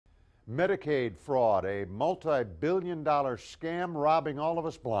Medicaid fraud, a multi-billion-dollar scam robbing all of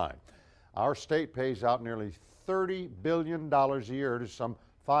us blind. Our state pays out nearly $30 billion a year to some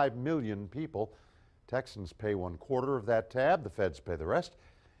 5 million people. Texans pay 1/4 of that tab, the feds pay the rest.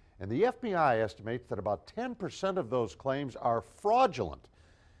 And the FBI estimates that about 10% of those claims are fraudulent.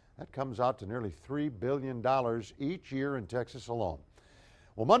 That comes out to nearly $3 billion each year in Texas alone.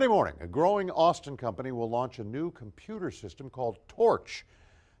 Well, Monday morning, a growing Austin company will launch a new computer system called Torch,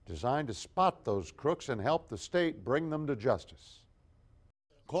 designed to spot those crooks and help the state bring them to justice.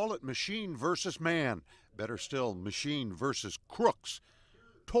 Call it machine versus man. Better still, machine versus crooks.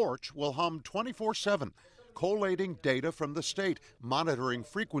 Torch will hum 24/7, collating data from the state, monitoring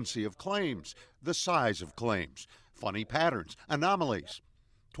frequency of claims, the size of claims, funny patterns, anomalies.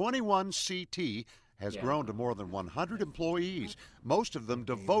 21CT has grown to more than 100 employees, most of them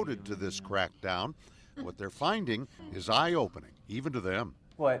devoted to this crackdown. What they're finding is eye-opening, even to them.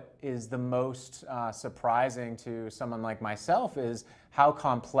 What is the most surprising to someone like myself is how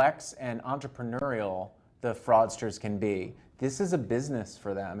complex and entrepreneurial the fraudsters can be. This is a business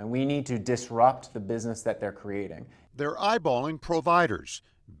for them, and we need to disrupt the business that they're creating. They're eyeballing providers,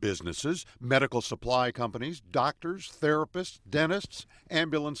 businesses, medical supply companies, doctors, therapists, dentists,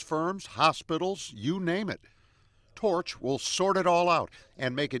 ambulance firms, hospitals, you name it. Torch will sort it all out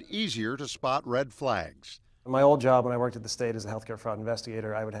and make it easier to spot red flags. My old job when I worked at the state as a healthcare fraud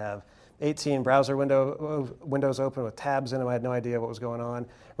investigator, I would have 18 browser windows open with tabs in them. I had no idea what was going on.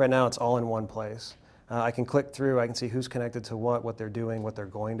 Right now it's all in one place. I can click through, I can see who's connected to what they're doing, what they're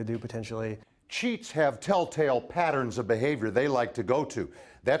going to do potentially. Cheats have telltale patterns of behavior they like to go to.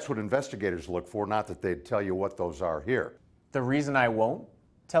 That's what investigators look for, not that they'd tell you what those are here. The reason I won't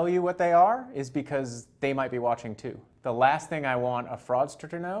tell you what they are is because they might be watching too. The last thing I want a fraudster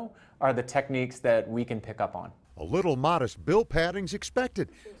to know are the techniques that we can pick up on. A little modest bill padding's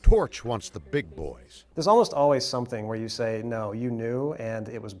expected. Torch wants the big boys. There's almost always something where you say, no, you knew and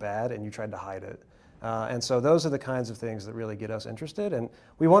it was bad and you tried to hide it. And so those are the kinds of things that really get us interested, and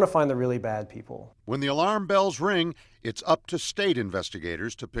we want to find the really bad people. When the alarm bells ring, it's up to state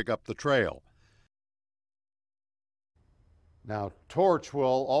investigators to pick up the trail. Now, Torch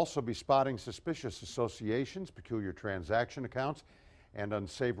will also be spotting suspicious associations, peculiar transaction accounts, and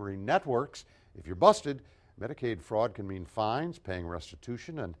unsavory networks. If you're busted, Medicaid fraud can mean fines, paying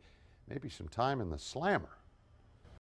restitution, and maybe some time in the slammer.